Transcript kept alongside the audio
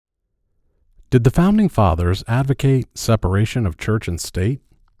Did the Founding Fathers advocate separation of church and state?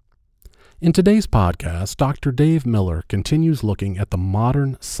 In today's podcast, Dr. Dave Miller continues looking at the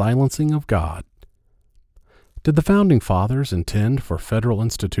modern silencing of God. Did the Founding Fathers intend for federal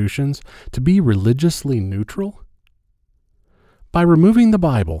institutions to be religiously neutral? By removing the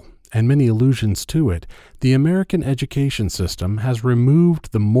Bible and many allusions to it, the American education system has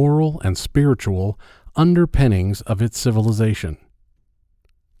removed the moral and spiritual underpinnings of its civilization.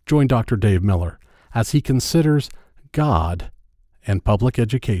 Join Dr. Dave Miller as he considers God and public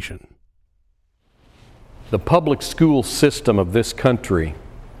education. The public school system of this country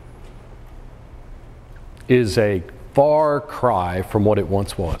is a far cry from what it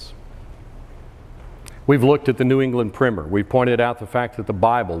once was. We've looked at the New England Primer. We've pointed out the fact that the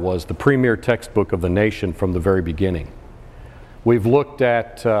Bible was the premier textbook of the nation from the very beginning. We've looked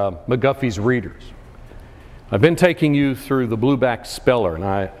at McGuffey's Readers. I've been taking you through the Blueback Speller, and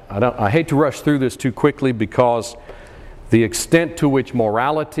I hate to rush through this too quickly because the extent to which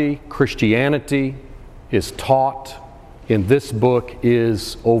morality, Christianity is taught in this book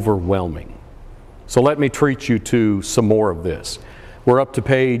is overwhelming. So let me treat you to some more of this. We're up to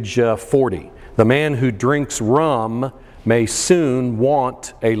page 40. The man who drinks rum may soon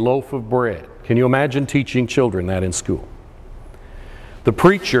want a loaf of bread. Can you imagine teaching children that in school? The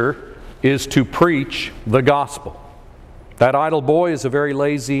preacher is to preach the gospel. That idle boy is a very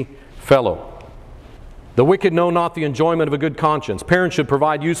lazy fellow. The wicked know not the enjoyment of a good conscience. Parents should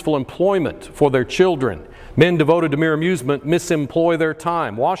provide useful employment for their children. Men devoted to mere amusement misemploy their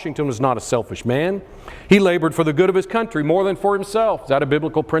time. Washington was not a selfish man. He labored for the good of his country more than for himself. Is that a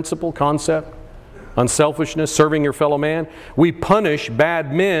biblical principle, concept? Unselfishness, serving your fellow man. We punish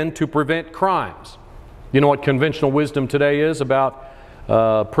bad men to prevent crimes. You know what conventional wisdom today is about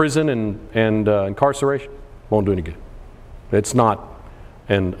prison and incarceration? Won't do any good. It's not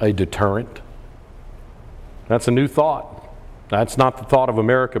a deterrent. That's a new thought. That's not the thought of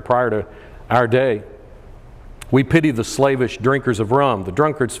America prior to our day. We pity the slavish drinkers of rum. The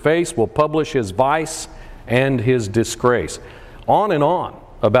drunkard's face will publish his vice and his disgrace. On and on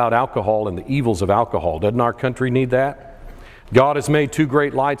about alcohol and the evils of alcohol. Doesn't our country need that? God has made two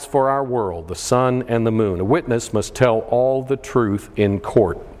great lights for our world, the sun and the moon. A witness must tell all the truth in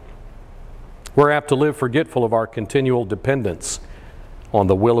court. We're apt to live forgetful of our continual dependence on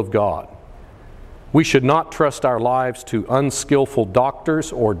the will of God. We should not trust our lives to unskillful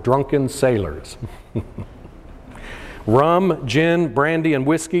doctors or drunken sailors. Rum, gin, brandy, and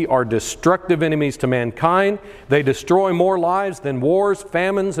whiskey are destructive enemies to mankind. They destroy more lives than wars,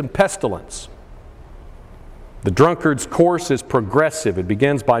 famines, and pestilence. The drunkard's course is progressive. It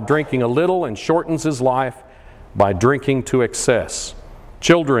begins by drinking a little and shortens his life by drinking to excess.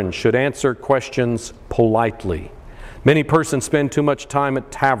 Children should answer questions politely. Many persons spend too much time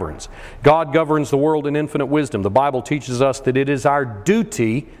at taverns. God governs the world in infinite wisdom. The Bible teaches us that it is our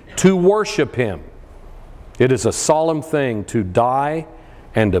duty to worship Him. It is a solemn thing to die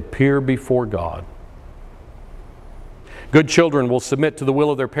and appear before God. Good children will submit to the will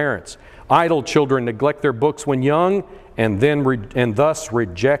of their parents. Idle children neglect their books when young and thus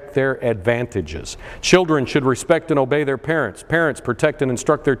reject their advantages. Children should respect and obey their parents. Parents protect and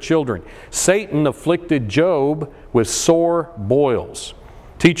instruct their children. Satan afflicted Job with sore boils.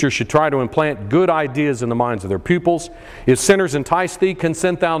 Teachers should try to implant good ideas in the minds of their pupils. If sinners entice thee,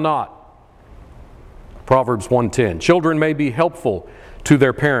 consent thou not. Proverbs 1:10. Children may be helpful to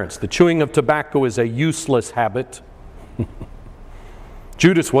their parents. The chewing of tobacco is a useless habit.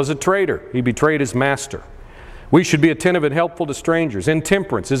 Judas was a traitor. He betrayed his master. We should be attentive and helpful to strangers.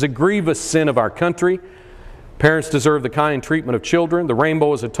 Intemperance is a grievous sin of our country. Parents deserve the kind treatment of children. The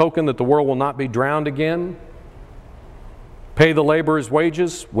rainbow is a token that the world will not be drowned again. Pay the laborer's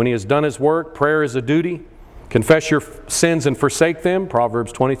wages when he has done his work. Prayer is a duty. Confess your sins and forsake them.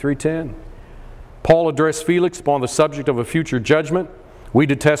 Proverbs 23:10. Paul addressed Felix upon the subject of a future judgment. We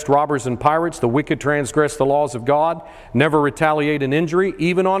detest robbers and pirates. The wicked transgress the laws of God. Never retaliate an injury,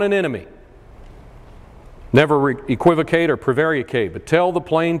 even on an enemy. Never equivocate or prevaricate, but tell the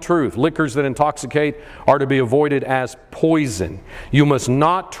plain truth. Liquors that intoxicate are to be avoided as poison. You must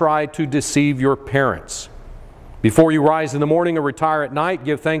not try to deceive your parents. Before you rise in the morning or retire at night,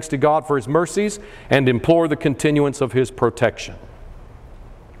 give thanks to God for His mercies and implore the continuance of His protection.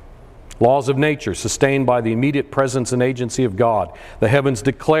 Laws of nature sustained by the immediate presence and agency of God. The heavens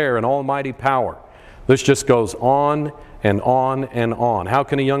declare an almighty power. This just goes on and on and on. How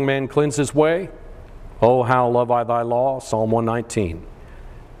can a young man cleanse his way? Oh, how love I thy law, Psalm 119.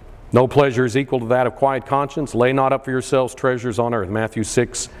 No pleasure is equal to that of quiet conscience. Lay not up for yourselves treasures on earth, Matthew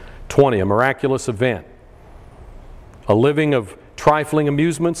 6:20, a miraculous event. A living of trifling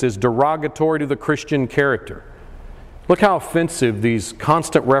amusements is derogatory to the Christian character. Look how offensive these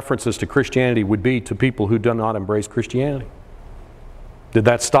constant references to Christianity would be to people who do not embrace Christianity. Did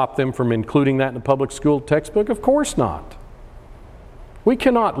that stop them from including that in the public school textbook? Of course not. We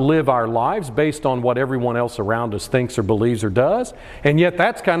cannot live our lives based on what everyone else around us thinks or believes or does, and yet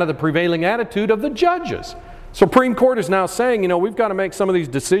that's kind of the prevailing attitude of the judges. Supreme Court is now saying, we've got to make some of these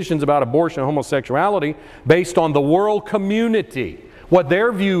decisions about abortion and homosexuality based on the world community, what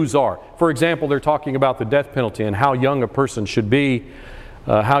their views are. For example, they're talking about the death penalty and how young a person should be,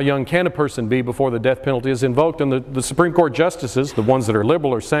 how young can a person be before the death penalty is invoked. And the Supreme Court justices, the ones that are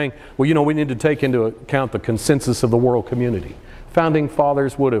liberal, are saying, well, we need to take into account the consensus of the world community. Founding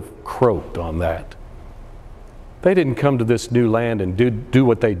fathers would have croaked on that. They didn't come to this new land and do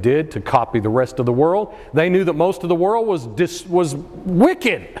what they did to copy the rest of the world. They knew that most of the world was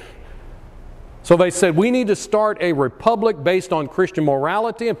wicked. So they said, we need to start a republic based on Christian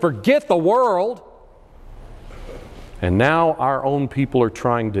morality and forget the world. And now our own people are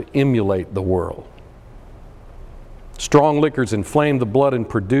trying to emulate the world. Strong liquors inflame the blood and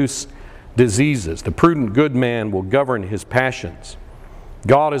produce diseases. The prudent good man will govern his passions.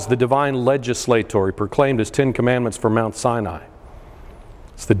 God is the divine legislator. He proclaimed his 10 commandments from Mount Sinai.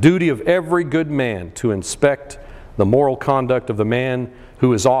 It's the duty of every good man to inspect the moral conduct of the man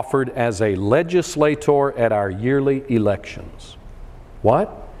who is offered as a legislator at our yearly elections.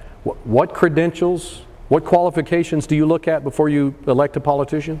 What credentials, what qualifications do you look at before you elect a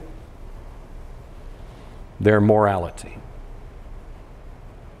politician? Their morality.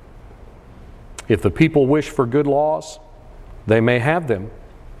 If the people wish for good laws, they may have them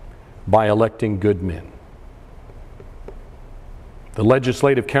by electing good men. The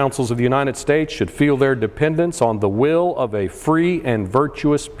legislative councils of the United States should feel their dependence on the will of a free and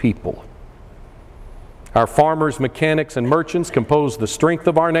virtuous people. Our farmers, mechanics, and merchants compose the strength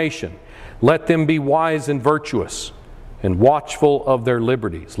of our nation. Let them be wise and virtuous and watchful of their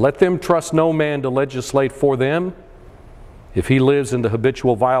liberties. Let them trust no man to legislate for them if he lives in the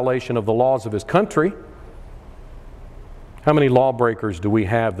habitual violation of the laws of his country. How many lawbreakers do we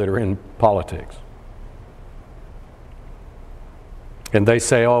have that are in politics? And they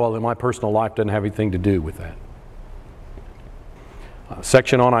say, oh, well, my personal life doesn't have anything to do with that.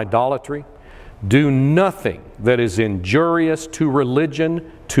 Section on idolatry. Do nothing that is injurious to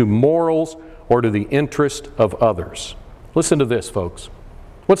religion, to morals, or to the interest of others. Listen to this, folks.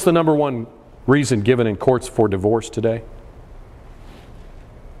 What's the number one reason given in courts for divorce today?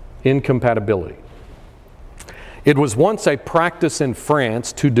 Incompatibility. It was once a practice in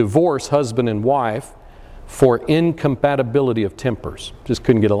France to divorce husband and wife for incompatibility of tempers. Just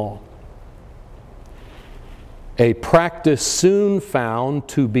couldn't get along. A practice soon found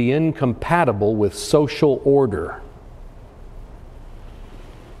to be incompatible with social order.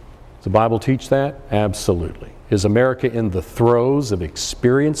 Does the Bible teach that? Absolutely. Is America in the throes of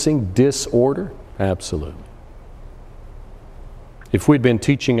experiencing disorder? Absolutely. If we'd been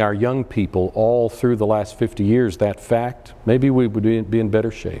teaching our young people all through the last 50 years that fact, maybe we would be in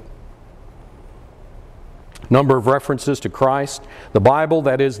better shape. Number of references to Christ. The Bible,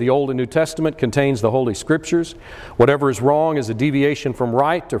 that is the Old and New Testament, contains the Holy Scriptures. Whatever is wrong is a deviation from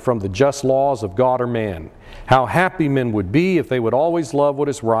right or from the just laws of God or man. How happy men would be if they would always love what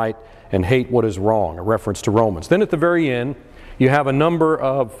is right and hate what is wrong, a reference to Romans. Then at the very end, you have a number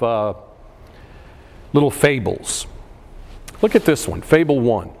of little fables. Look at this one, Fable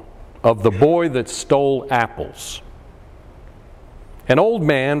 1, of the boy that stole apples. An old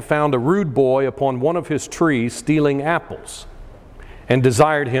man found a rude boy upon one of his trees stealing apples and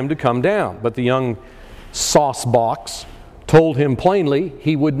desired him to come down. But the young saucebox told him plainly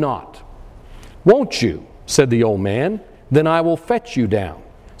he would not. "Won't you?" said the old man. "Then I will fetch you down."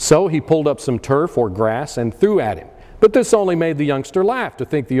 So he pulled up some turf or grass and threw at him. But this only made the youngster laugh, to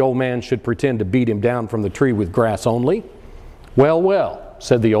think the old man should pretend to beat him down from the tree with grass only. "Well, well,"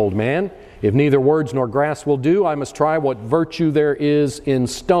 said the old man, "if neither words nor grass will do, I must try what virtue there is in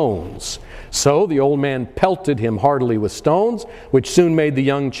stones." So the old man pelted him heartily with stones, which soon made the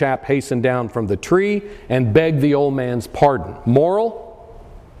young chap hasten down from the tree and beg the old man's pardon. Moral: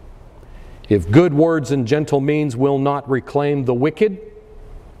 if good words and gentle means will not reclaim the wicked,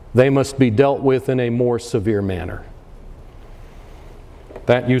 they must be dealt with in a more severe manner.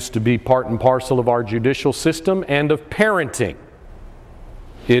 That used to be part and parcel of our judicial system and of parenting.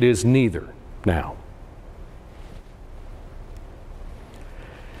 It is neither now.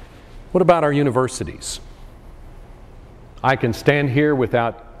 What about our universities? I can stand here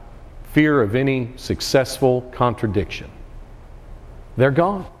without fear of any successful contradiction. They're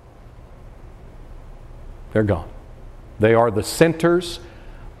gone. They're gone. They are the centers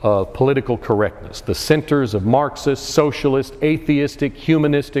of political correctness, the centers of Marxist, socialist, atheistic,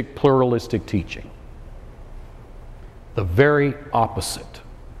 humanistic, pluralistic teaching. The very opposite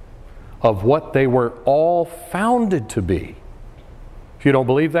of what they were all founded to be. If you don't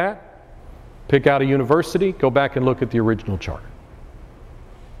believe that, pick out a university, go back and look at the original charter.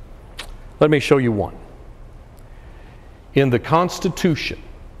 Let me show you one. In the Constitution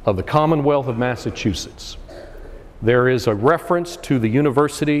of the Commonwealth of Massachusetts, there is a reference to the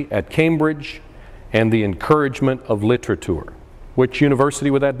university at Cambridge and the encouragement of literature. Which university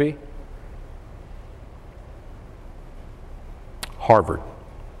would that be? Harvard.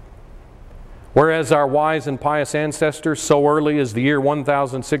 Whereas our wise and pious ancestors so early as the year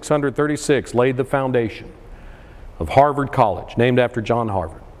 1636 laid the foundation of Harvard College, named after John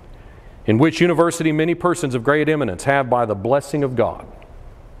Harvard, in which university many persons of great eminence have, by the blessing of God,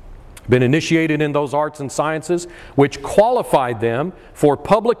 been initiated in those arts and sciences which qualified them for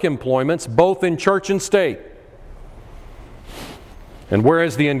public employments both in church and state. And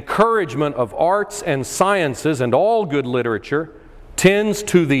whereas the encouragement of arts and sciences and all good literature tends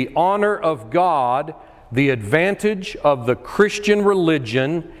to the honor of God, the advantage of the Christian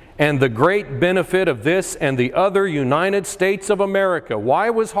religion, and the great benefit of this and the other United States of America. Why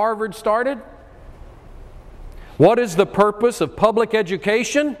was Harvard started? What is the purpose of public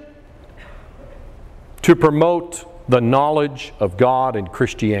education? To promote the knowledge of God and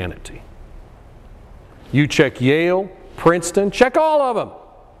Christianity. You check Yale, Princeton, check all of them.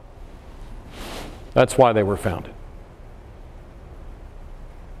 That's why they were founded.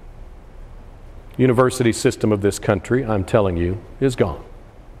 University system of this country, I'm telling you, is gone.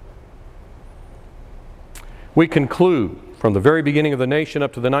 We conclude from the very beginning of the nation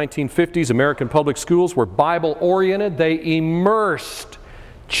up to the 1950s, American public schools were Bible-oriented. They immersed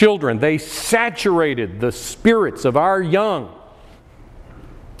children. They saturated the spirits of our young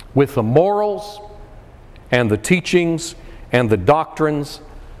with the morals and the teachings and the doctrines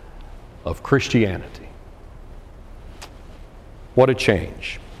of Christianity. What a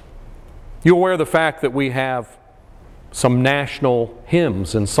change. You aware of the fact that we have some national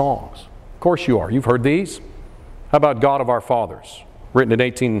hymns and songs? Of course you are. You've heard these. How about God of Our Fathers, written in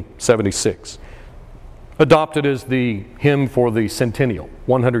 1876? Adopted as the hymn for the centennial,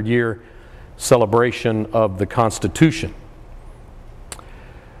 100-year celebration of the Constitution.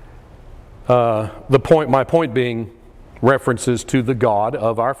 My point being references to the God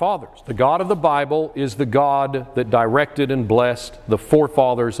of our fathers. The God of the Bible is the God that directed and blessed the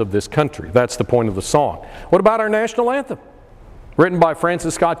forefathers of this country. That's the point of the song. What about our national anthem? Written by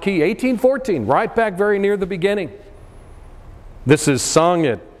Francis Scott Key, 1814, right back very near the beginning. This is sung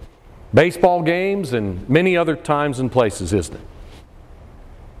at baseball games and many other times and places, isn't it?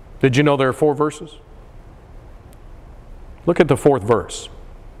 Did you know there are 4 verses? Look at the 4th verse.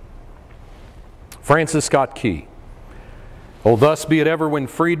 Francis Scott Key. Oh, thus be it ever when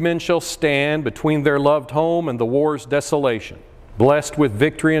freedmen shall stand between their loved home and the war's desolation, blessed with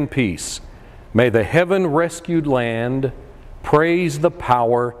victory and peace, may the heaven-rescued land praise the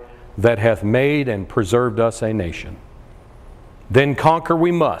power that hath made and preserved us a nation. Then conquer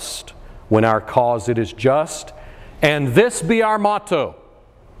we must, when our cause it is just, and this be our motto,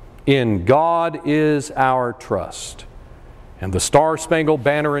 in God is our trust. And the star-spangled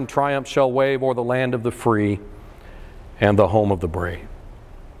banner in triumph shall wave o'er the land of the free and the home of the brave.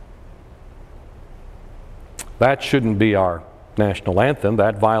 That shouldn't be our national anthem.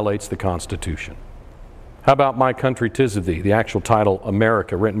 That violates the Constitution. How about My Country 'Tis of Thee, the actual title,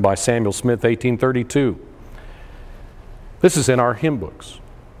 America, written by Samuel Smith, 1832. This is in our hymn books.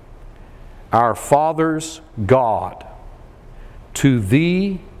 Our fathers' God, to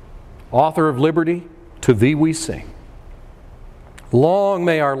Thee, author of liberty, to Thee we sing. Long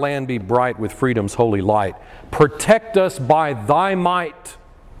may our land be bright with freedom's holy light. Protect us by Thy might,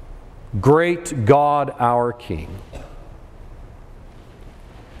 great God our King.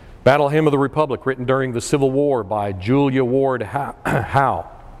 Battle Hymn of the Republic, written during the Civil War by Julia Ward Howe.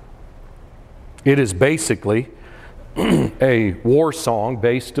 It is basically a war song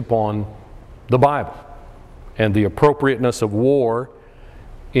based upon the Bible and the appropriateness of war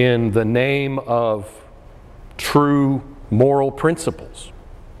in the name of true moral principles.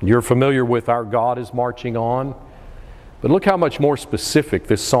 You're familiar with Our God is Marching On, but look how much more specific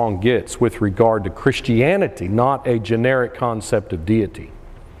this song gets with regard to Christianity, not a generic concept of deity.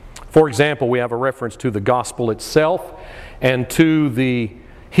 For example, we have a reference to the gospel itself and to the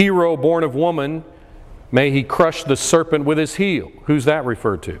hero born of woman, may he crush the serpent with his heel. Who's that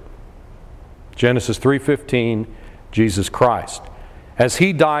referred to? Genesis 3:15, Jesus Christ. As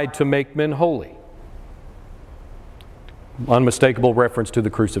he died to make men holy. unmistakable reference to the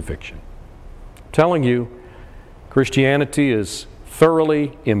crucifixion. I'm telling you, Christianity is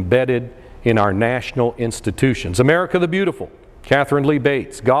thoroughly embedded in our national institutions. America the Beautiful, Catherine Lee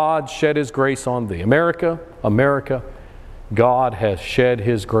Bates, God shed His grace on thee. America, America, God has shed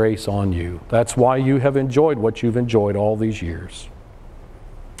His grace on you. That's why you have enjoyed what you've enjoyed all these years.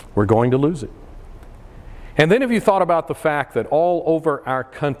 We're going to lose it. And then have you thought about the fact that all over our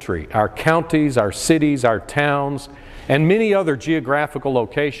country, our counties, our cities, our towns, and many other geographical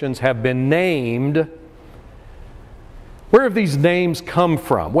locations have been named? Where have these names come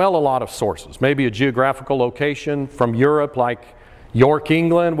from? Well, a lot of sources. Maybe a geographical location from Europe like York,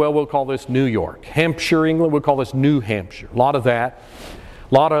 England. Well, we'll call this New York. Hampshire, England, we'll call this New Hampshire. A lot of that.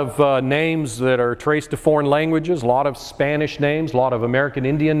 A lot of names that are traced to foreign languages. A lot of Spanish names. A lot of American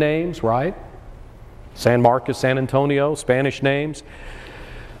Indian names, right? San Marcos, San Antonio, Spanish names.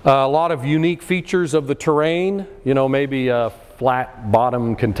 A lot of unique features of the terrain. You know, maybe flat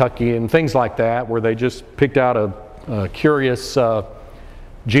bottom Kentucky and things like that, where they just picked out a curious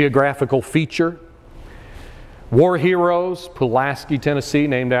geographical feature. War heroes, Pulaski, Tennessee,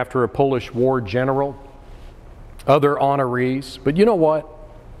 named after a Polish war general. Other honorees. But you know what?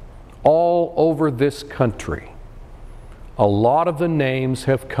 All over this country, a lot of the names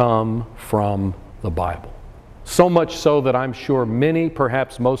have come from the Bible. So much so that I'm sure many,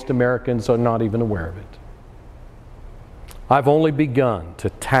 perhaps most Americans are not even aware of it. I've only begun to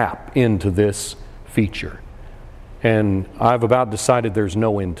tap into this feature. And I've about decided there's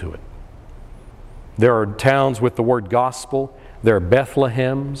no end to it. There are towns with the word gospel. There are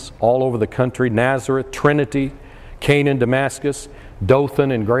Bethlehems all over the country. Nazareth, Trinity, Canaan, Damascus,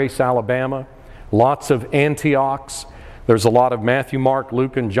 Dothan and Grace, Alabama. Lots of Antiochs. There's a lot of Matthew, Mark,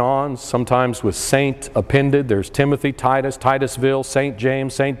 Luke, and John, sometimes with Saint appended. There's Timothy, Titus, Titusville, St.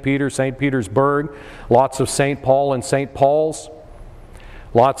 James, St. Peter, St. Petersburg. Lots of St. Paul and St. Paul's.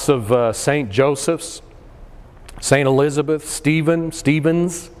 Lots of St. Joseph's. St. Elizabeth, Stephen,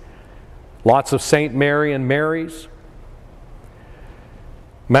 Stevens, lots of St. Mary and Marys.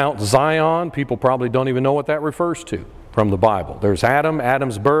 Mount Zion, people probably don't even know what that refers to from the Bible. There's Adam,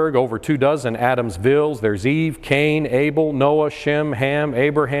 Adamsburg, over 24 Adamsvilles. There's Eve, Cain, Abel, Noah, Shem, Ham,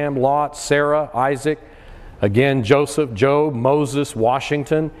 Abraham, Lot, Sarah, Isaac. Again, Joseph, Job, Moses,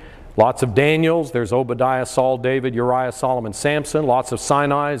 Washington. Lots of Daniels. There's Obadiah, Saul, David, Uriah, Solomon, Samson. Lots of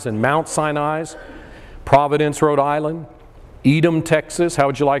Sinai's and Mount Sinai's. Providence, Rhode Island, Edom, Texas. How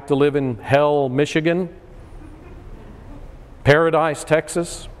would you like to live in Hell, Michigan? Paradise,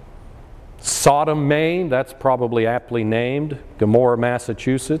 Texas. Sodom, Maine. That's probably aptly named. Gomorrah,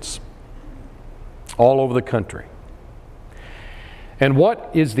 Massachusetts. All over the country. And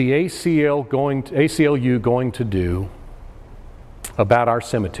what is the ACLU going to do about our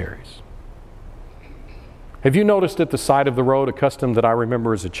cemeteries? Have you noticed at the side of the road a custom that I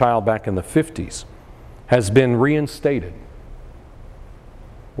remember as a child back in the 50s? Has been reinstated,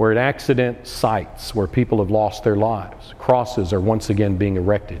 where at accident sites where people have lost their lives, crosses are once again being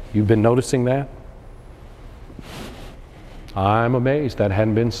erected. You've been noticing that? I'm amazed that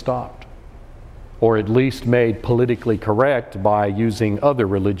hadn't been stopped, or at least made politically correct by using other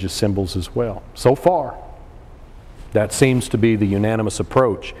religious symbols as well. So far, that seems to be the unanimous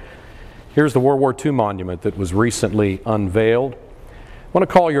approach. Here's the World War II monument that was recently unveiled. I want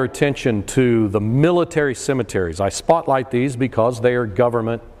to call your attention to the military cemeteries. I spotlight these because they are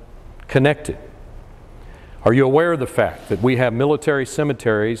government connected. Are you aware of the fact that we have military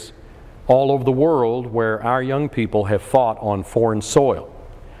cemeteries all over the world where our young people have fought on foreign soil?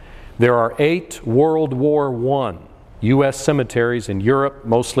 There are 8 World War I U.S. cemeteries in Europe,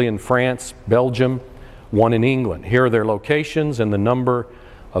 mostly in France, Belgium, 1 in England. Here are their locations and the number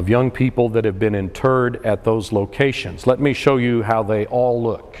of young people that have been interred at those locations. Let me show you how they all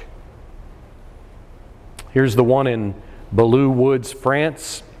look. Here's the one in Belleau Woods,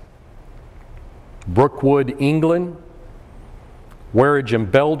 France, Brookwood, England, Wareham,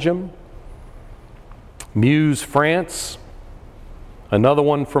 Belgium, Meuse, France, another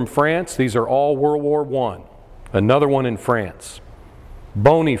one from France. These are all World War I. Another one in France,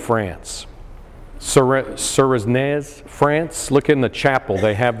 Bonny, France, Suresnes, France. Look in the chapel.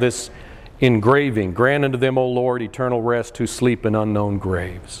 They have this engraving. Grant unto them, O Lord, eternal rest who sleep in unknown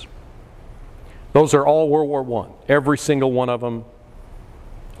graves. Those are all World War I. Every single one of them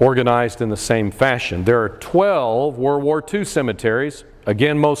organized in the same fashion. There are 12 World War II cemeteries,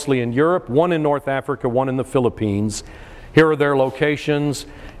 again mostly in Europe, 1 in North Africa, 1 in the Philippines. Here are their locations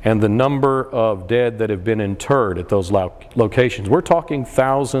and the number of dead that have been interred at those locations. We're talking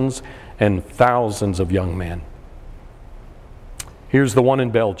thousands and thousands of young men. Here's the one in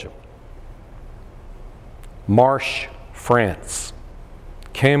Belgium. Marsh, France.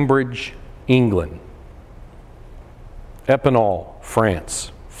 Cambridge, England. Epinal,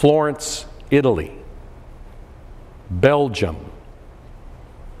 France. Florence, Italy. Belgium.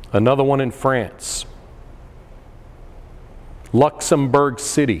 Another one in France. Luxembourg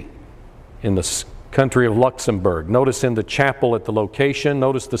City in the country of Luxembourg. Notice in the chapel at the location,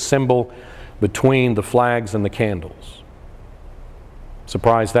 notice the symbol between the flags and the candles.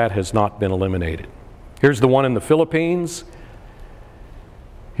 Surprised that has not been eliminated. Here's the one in the Philippines.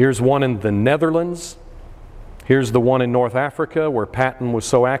 Here's one in the Netherlands. Here's the one in North Africa where Patton was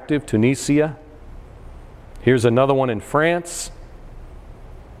so active, Tunisia. Here's another one in France,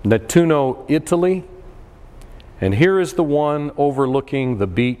 Nettuno, Italy. And here is the one overlooking the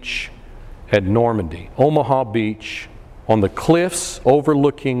beach at Normandy, Omaha Beach, on the cliffs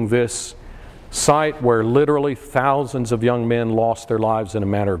overlooking this site where literally thousands of young men lost their lives in a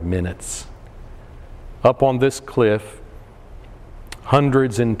matter of minutes. Up on this cliff,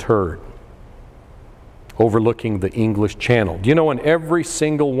 hundreds interred, overlooking the English Channel. Do you know in every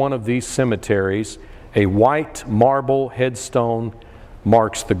single one of these cemeteries, a white marble headstone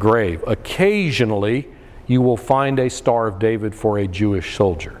marks the grave. Occasionally, you will find a Star of David for a Jewish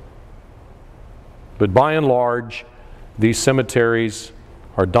soldier. But by and large, these cemeteries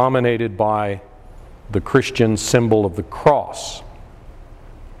are dominated by the Christian symbol of the cross.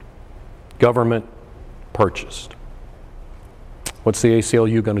 Government purchased. What's the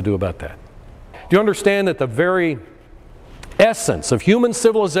ACLU going to do about that? Do you understand that the very essence of human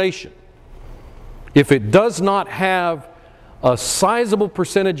civilization, if it does not have a sizable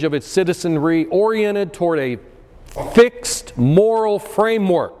percentage of its citizenry oriented toward a fixed moral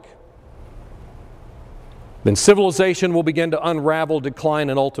framework, then civilization will begin to unravel, decline,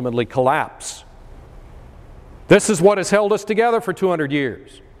 and ultimately collapse. This is what has held us together for 200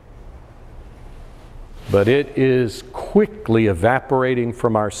 years. But it is quickly evaporating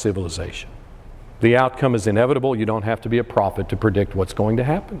from our civilization. The outcome is inevitable. You don't have to be a prophet to predict what's going to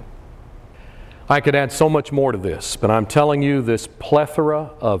happen. I could add so much more to this, but I'm telling you this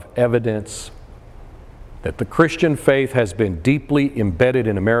plethora of evidence that the Christian faith has been deeply embedded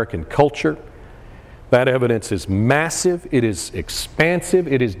in American culture. That evidence is massive, it is expansive,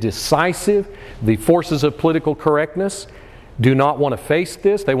 it is decisive. The forces of political correctness do not want to face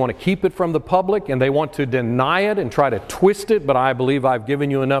this. They want to keep it from the public and they want to deny it and try to twist it, but I believe I've given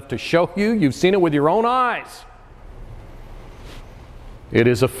you enough to show you. You've seen it with your own eyes. It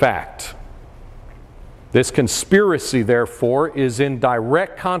is a fact. This conspiracy, therefore, is in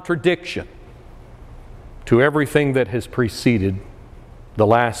direct contradiction to everything that has preceded the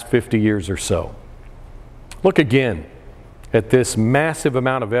last 50 years or so. Look again at this massive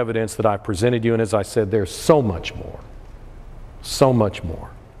amount of evidence that I presented you, and as I said, there's so much more. So much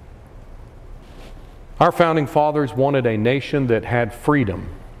more. Our founding fathers wanted a nation that had freedom,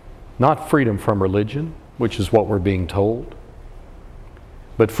 not freedom from religion, which is what we're being told,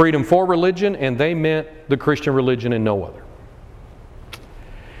 but freedom for religion, and they meant the Christian religion and no other.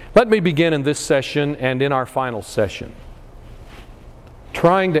 Let me begin in this session and in our final session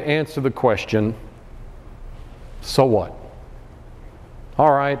trying to answer the question, so what?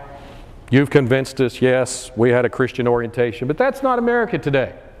 All right, you've convinced us, yes, we had a Christian orientation, but that's not America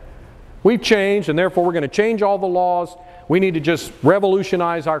today. We've changed, and therefore we're going to change all the laws. We need to just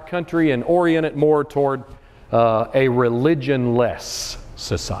revolutionize our country and orient it more toward a religion-less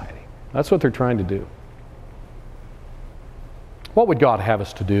society. That's what they're trying to do. What would God have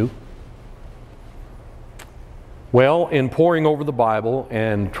us to do? Well, in poring over the Bible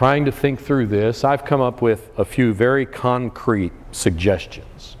and trying to think through this, I've come up with a few very concrete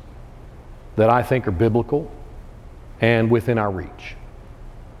suggestions that I think are biblical and within our reach.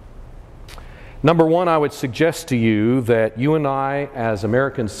 Number one, I would suggest to you that you and I, as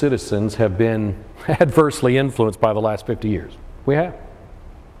American citizens, have been adversely influenced by the last 50 years. We have.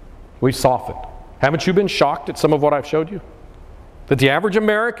 We've softened. Haven't you been shocked at some of what I've showed you? That the average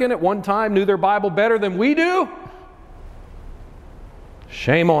American at one time knew their Bible better than we do?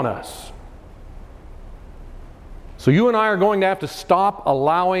 Shame on us. So you and I are going to have to stop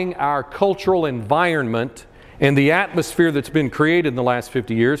allowing our cultural environment and the atmosphere that's been created in the last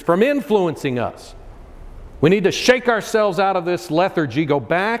 50 years from influencing us. We need to shake ourselves out of this lethargy, go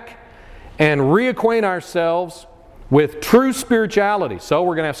back and reacquaint ourselves with true spirituality. So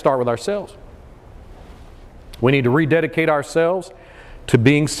we're going to have to start with ourselves. We need to rededicate ourselves to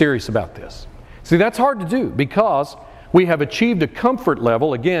being serious about this. See, that's hard to do because we have achieved a comfort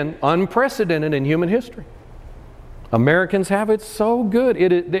level, again, unprecedented in human history. Americans have it so good.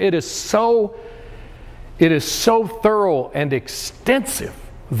 It is so thorough and extensive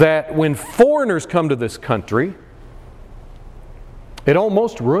that when foreigners come to this country, It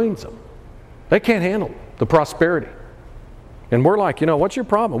almost ruins them. They can't handle the prosperity. And we're like, what's your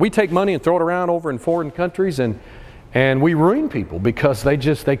problem? We take money and throw it around over in foreign countries, and we ruin people because they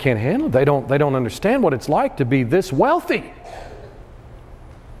can't handle it. They don't understand what it's like to be this wealthy.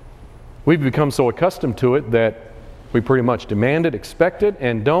 We've become so accustomed to it that we pretty much demand it, expect it,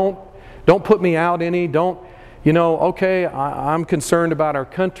 and don't put me out any. Okay, I'm concerned about our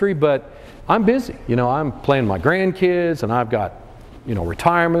country, but I'm busy. I'm playing my grandkids, and I've got,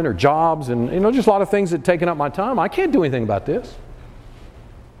 retirement or jobs, and, just a lot of things that taken up my time. I can't do anything about this.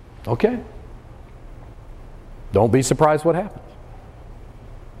 Okay. Don't be surprised what happens.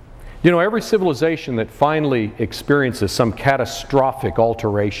 Every civilization that finally experiences some catastrophic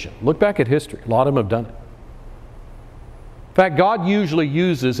alteration, look back at history, a lot of them have done it. In fact, God usually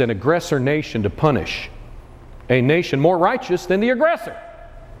uses an aggressor nation to punish a nation more righteous than the aggressor.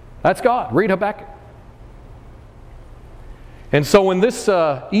 That's God. Read Habakkuk. And so when this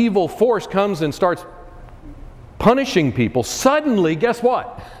evil force comes and starts punishing people, suddenly, guess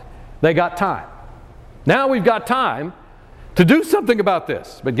what? They got time. Now we've got time to do something about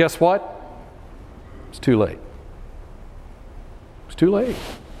this. But guess what? It's too late. It's too late.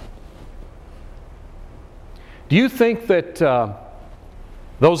 Do you think that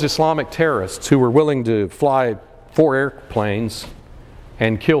those Islamic terrorists who were willing to fly 4 airplanes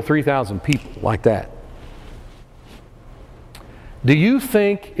and kill 3,000 people like that, do you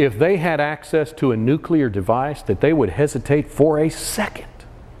think if they had access to a nuclear device that they would hesitate for a second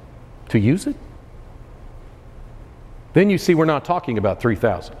to use it? Then you see we're not talking about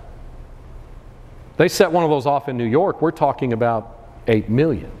 3,000. They set one of those off in New York, we're talking about 8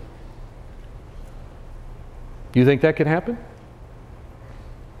 million. Do you think that could happen?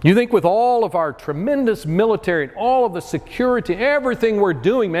 You think with all of our tremendous military and all of the security, everything we're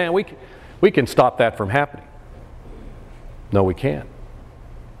doing, man, we can stop that from happening? No, we can't.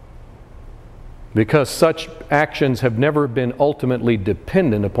 Because such actions have never been ultimately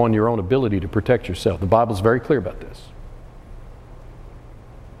dependent upon your own ability to protect yourself. The Bible's very clear about this.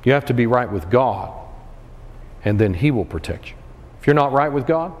 You have to be right with God, and then He will protect you. If you're not right with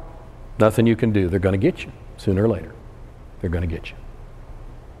God, nothing you can do. They're going to get you sooner or later. They're going to get you.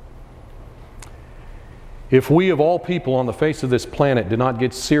 If we of all people on the face of this planet do not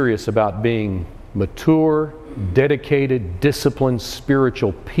get serious about being mature, dedicated, disciplined,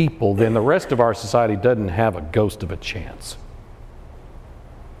 spiritual people, then the rest of our society doesn't have a ghost of a chance.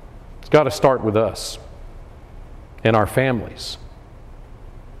 It's got to start with us and our families.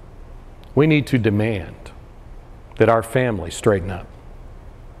 We need to demand that our families straighten up,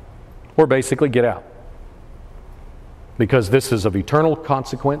 or basically get out, because this is of eternal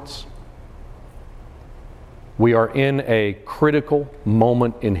consequence. We are in a critical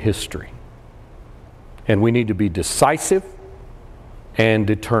moment in history, and we need to be decisive and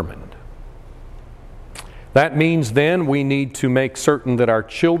determined. That means then we need to make certain that our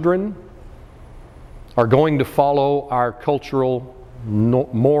children are going to follow our cultural,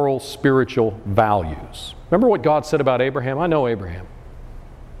 moral, spiritual values. Remember what God said about Abraham? I know Abraham.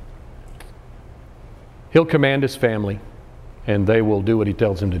 He'll command his family, and they will do what he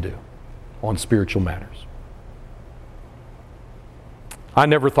tells them to do on spiritual matters. I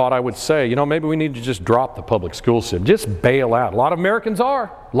never thought I would say, maybe we need to just drop the public school system. Just bail out. A lot of Americans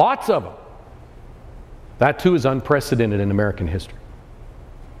are. Lots of them. That too is unprecedented in American history.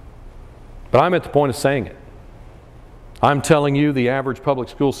 But I'm at the point of saying it. I'm telling you, the average public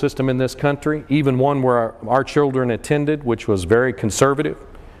school system in this country, even one where our children attended, which was very conservative,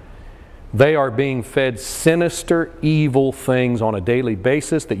 they are being fed sinister, evil things on a daily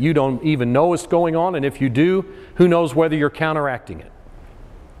basis that you don't even know is going on, and if you do, who knows whether you're counteracting it.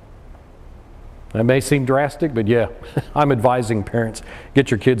 That may seem drastic, but yeah, I'm advising parents,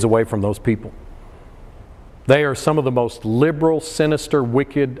 get your kids away from those people. They are some of the most liberal, sinister,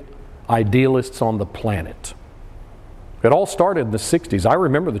 wicked idealists on the planet. It all started in the 60s. I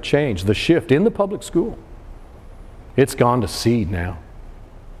remember the change, the shift in the public school. It's gone to seed now.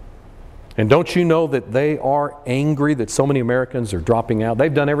 And don't you know that they are angry that so many Americans are dropping out?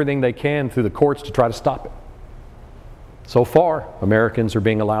 They've done everything they can through the courts to try to stop it. So far, Americans are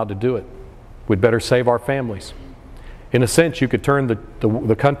being allowed to do it. We'd better save our families. In a sense, you could turn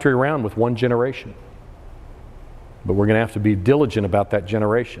the country around with one generation. But we're going to have to be diligent about that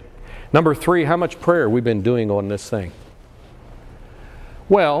generation. Number 3, how much prayer we've been doing on this thing?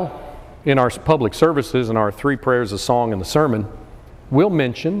 Well, in our public services and our 3 prayers, a song, and the sermon, we'll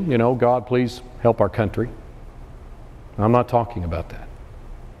mention, God, please help our country. I'm not talking about that.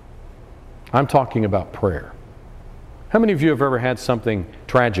 I'm talking about prayer. How many of you have ever had something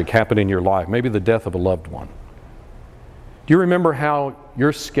tragic happen in your life? Maybe the death of a loved one. Do Do you remember how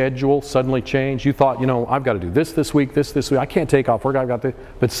your schedule suddenly changed? You thought, I've got to do this week, this week. I can't take off work. I've got this.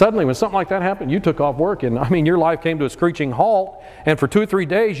 But suddenly when something like that happened, you took off work. And your life came to a screeching halt. And for 2 or 3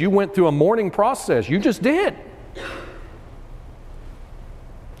 days, you went through a mourning process. You just did.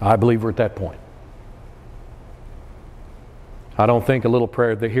 I believe we're at that point. I don't think a little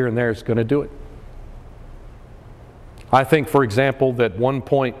prayer here and there is going to do it. I think, for example, that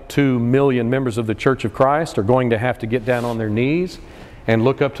 1.2 million members of the Church of Christ are going to have to get down on their knees and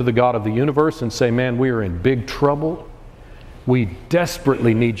look up to the God of the universe and say, man, we are in big trouble. We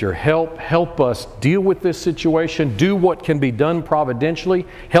desperately need your help. Help us deal with this situation. Do what can be done providentially.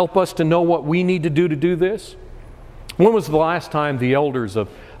 Help us to know what we need to do this. When was the last time the elders of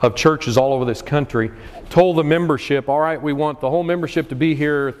churches all over this country told the membership, all right, we want the whole membership to be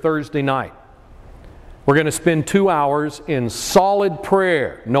here Thursday night. We're going to spend 2 hours in solid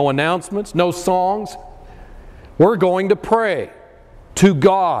prayer. No announcements, no songs. We're going to pray to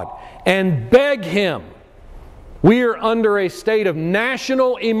God and beg Him. We are under a state of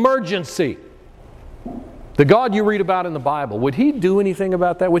national emergency. The God you read about in the Bible, would He do anything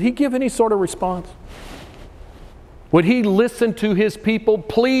about that? Would He give any sort of response? Would He listen to His people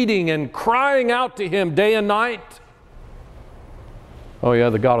pleading and crying out to Him day and night? Oh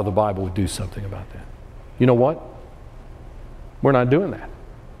yeah, the God of the Bible would do something about that. You know what? We're not doing that.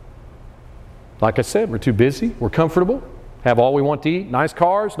 Like I said, we're too busy. We're comfortable. Have all we want to eat. Nice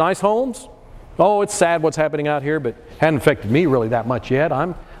cars, nice homes. Oh, it's sad what's happening out here, but hadn't affected me really that much yet.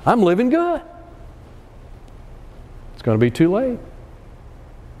 I'm living good. It's going to be too late.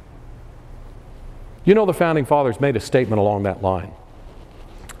 The Founding Fathers made a statement along that line.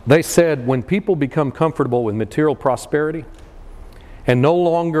 They said, when people become comfortable with material prosperity and no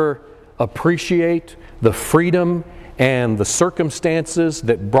longer appreciate the freedom and the circumstances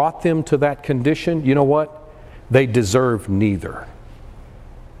that brought them to that condition, you know what? They deserve neither.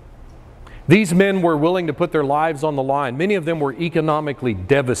 These men were willing to put their lives on the line. Many of them were economically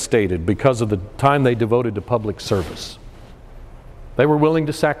devastated because of the time they devoted to public service. They were willing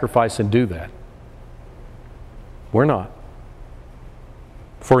to sacrifice and do that. We're not.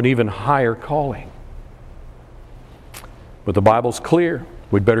 For an even higher calling. But the Bible's clear.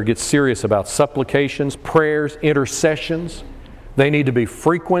 We'd better get serious about supplications, prayers, intercessions. They need to be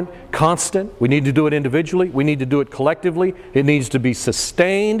frequent, constant. We need to do it individually. We need to do it collectively. It needs to be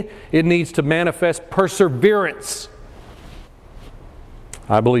sustained. It needs to manifest perseverance.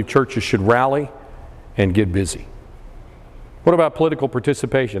 I believe churches should rally and get busy. What about political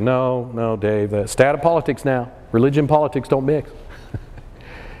participation? No, Dave. Stat of politics now. Religion and politics don't mix.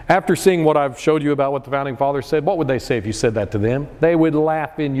 After seeing what I've showed you about what the Founding Fathers said, what would they say if you said that to them? They would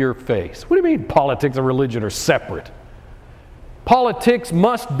laugh in your face. What do you mean politics and religion are separate? Politics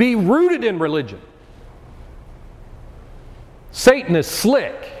must be rooted in religion. Satan is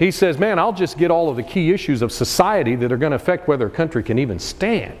slick. He says, man, I'll just get all of the key issues of society that are going to affect whether a country can even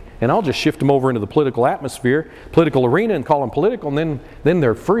stand. And I'll just shift them over into the political atmosphere, political arena, and call them political, and then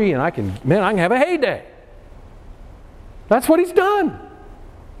they're free, and I can have a heyday. That's what he's done.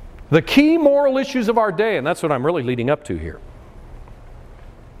 The key moral issues of our day, and that's what I'm really leading up to here.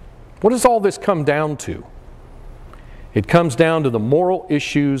 What does all this come down to? It comes down to the moral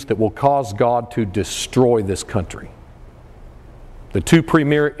issues that will cause God to destroy this country. The two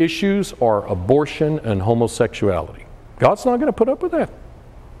premier issues are abortion and homosexuality. God's not going to put up with that.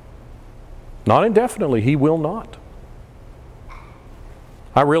 Not indefinitely. He will not.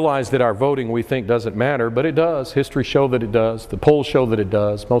 I realize that our voting we think doesn't matter, but it does. History shows that it does. The polls show that it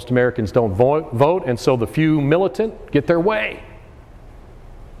does. Most Americans don't vote, and so the few militant get their way.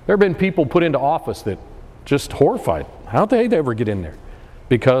 There have been people put into office that just horrified. How'd they ever get in there?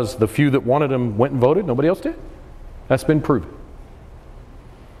 Because the few that wanted them went and voted, nobody else did. That's been proven.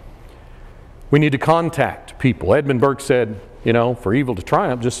 We need to contact people. Edmund Burke said, for evil to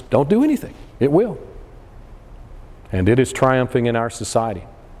triumph, just don't do anything. It will. And it is triumphing in our society.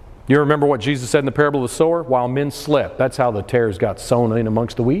 You remember what Jesus said in the parable of the sower? While men slept, that's how the tares got sown in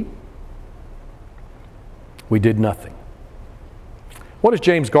amongst the wheat. We did nothing. What is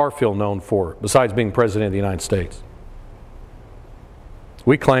James Garfield known for, besides being President of the United States?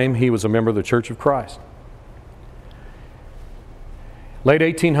 We claim he was a member of the Church of Christ. Late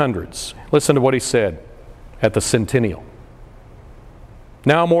 1800s, listen to what he said at the centennial.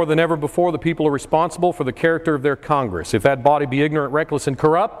 Now more than ever before, the people are responsible for the character of their Congress. If that body be ignorant, reckless, and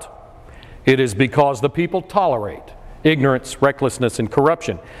corrupt, it is because the people tolerate ignorance, recklessness, and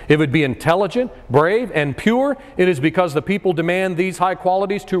corruption. If it be intelligent, brave, and pure, it is because the people demand these high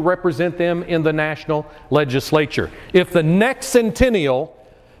qualities to represent them in the national legislature. If the next centennial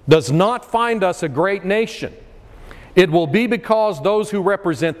does not find us a great nation, It will be because those who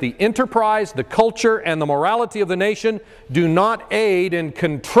represent the enterprise, the culture, and the morality of the nation do not aid in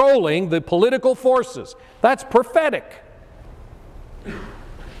controlling the political forces. That's prophetic.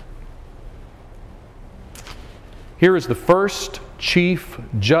 Here is the first Chief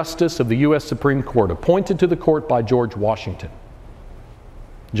Justice of the U.S. Supreme Court, appointed to the court by George Washington.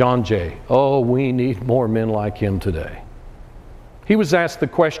 John Jay. Oh, we need more men like him today. He was asked the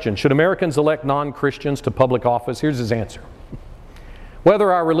question, should Americans elect non-Christians to public office? Here's his answer.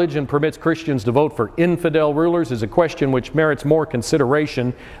 Whether our religion permits Christians to vote for infidel rulers is a question which merits more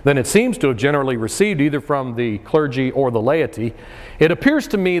consideration than it seems to have generally received either from the clergy or the laity. It appears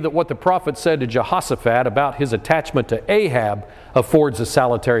to me that what the prophet said to Jehoshaphat about his attachment to Ahab affords a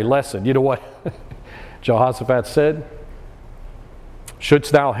salutary lesson. You know what Jehoshaphat said?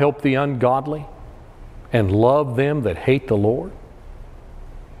 Shouldst thou help the ungodly and love them that hate the Lord?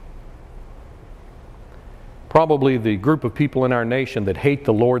 Probably the group of people in our nation that hate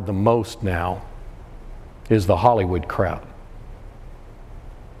the Lord the most now is the Hollywood crowd.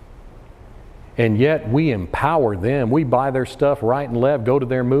 And yet we empower them. We buy their stuff right and left, go to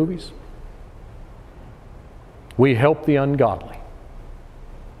their movies. We help the ungodly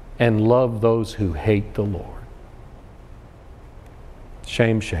and love those who hate the Lord.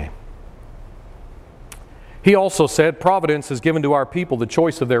 Shame, shame. He also said, providence has given to our people the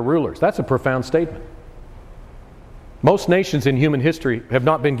choice of their rulers. That's a profound statement. Most nations in human history have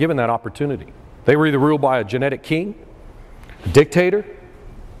not been given that opportunity. They were either ruled by a genetic king, a dictator.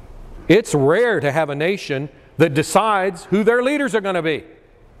 It's rare to have a nation that decides who their leaders are going to be.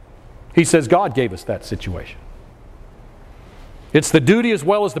 He says God gave us that situation. It's the duty as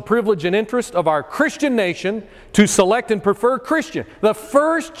well as the privilege and interest of our Christian nation to select and prefer Christian. The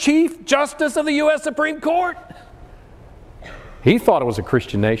first Chief Justice of the U.S. Supreme Court. He thought it was a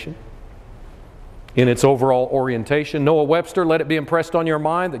Christian nation in its overall orientation. Noah Webster, let it be impressed on your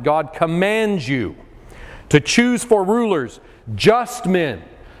mind that God commands you to choose for rulers just men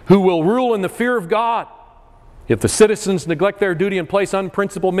who will rule in the fear of God. If the citizens neglect their duty and place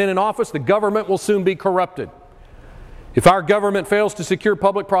unprincipled men in office, the government will soon be corrupted. If our government fails to secure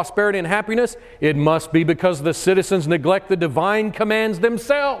public prosperity and happiness, it must be because the citizens neglect the divine commands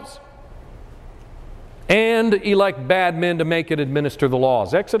themselves and elect bad men to make and administer the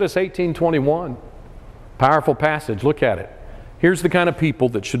laws. Exodus 18:21. Powerful passage. Look at it. Here's the kind of people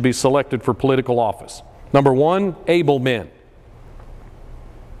that should be selected for political office. Number one, able men.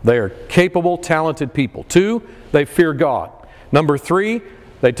 They are capable, talented people. Two, they fear God. Number three,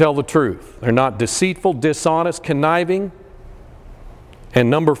 they tell the truth. They're not deceitful, dishonest, conniving. And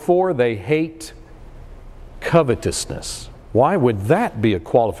number four, they hate covetousness. Why would that be a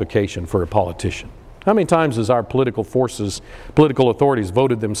qualification for a politician? How many times has our political forces, political authorities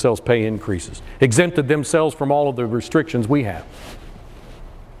voted themselves pay increases, exempted themselves from all of the restrictions we have?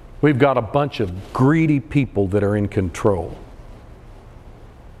 We've got a bunch of greedy people that are in control.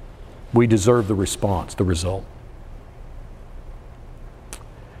 We deserve the response, the result.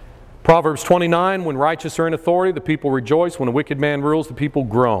 Proverbs 29, when righteous are in authority, the people rejoice. When a wicked man rules, the people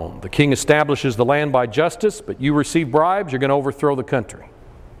groan. The king establishes the land by justice, but you receive bribes, you're going to overthrow the country.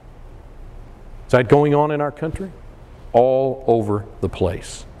 Is that going on in our country? All over the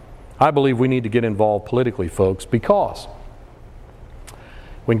place. I believe we need to get involved politically, folks, because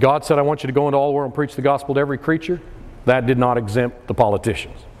when God said, I want you to go into all the world and preach the gospel to every creature, that did not exempt the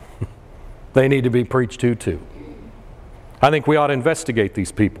politicians. They need to be preached to too. I think we ought to investigate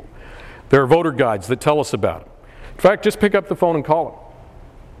these people. There are voter guides that tell us about them. In fact, just pick up the phone and call them.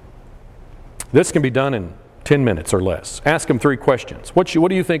 This can be done in 10 minutes or less. Ask them 3 questions. What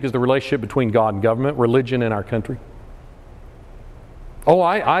do you think is the relationship between God and government, religion, and our country? Oh,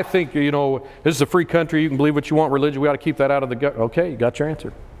 I think, this is a free country. You can believe what you want. Religion, we ought to keep that out of the government. Okay, you got your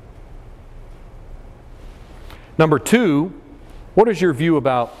answer. Number 2, what is your view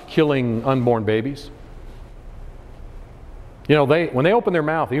about killing unborn babies? When they open their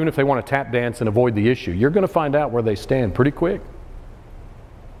mouth, even if they want to tap dance and avoid the issue, you're going to find out where they stand pretty quick.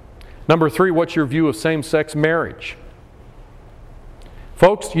 Number 3, what's your view of same-sex marriage?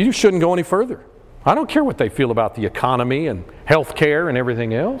 Folks, you shouldn't go any further. I don't care what they feel about the economy and health care and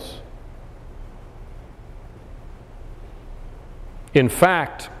everything else. In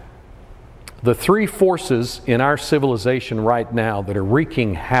fact, the 3 forces in our civilization right now that are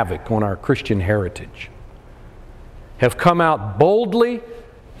wreaking havoc on our Christian heritage have come out boldly,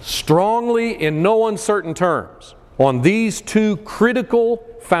 strongly, in no uncertain terms on these 2 critical,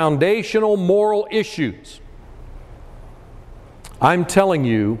 foundational moral issues. I'm telling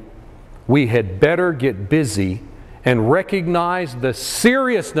you, we had better get busy and recognize the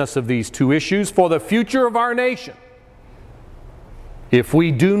seriousness of these 2 issues for the future of our nation. If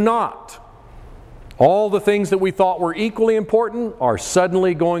we do not, all the things that we thought were equally important are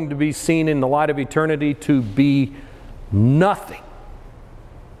suddenly going to be seen in the light of eternity to be nothing.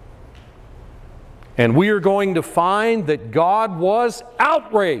 And we are going to find that God was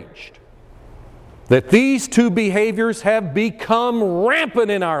outraged that these two behaviors have become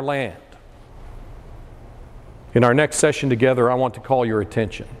rampant in our land. In our next session together, I want to call your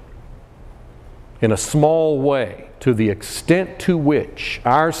attention in a small way to the extent to which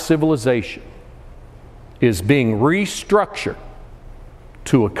our civilization is being restructured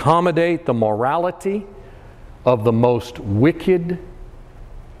to accommodate the morality of the most wicked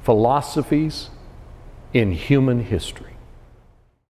philosophies in human history.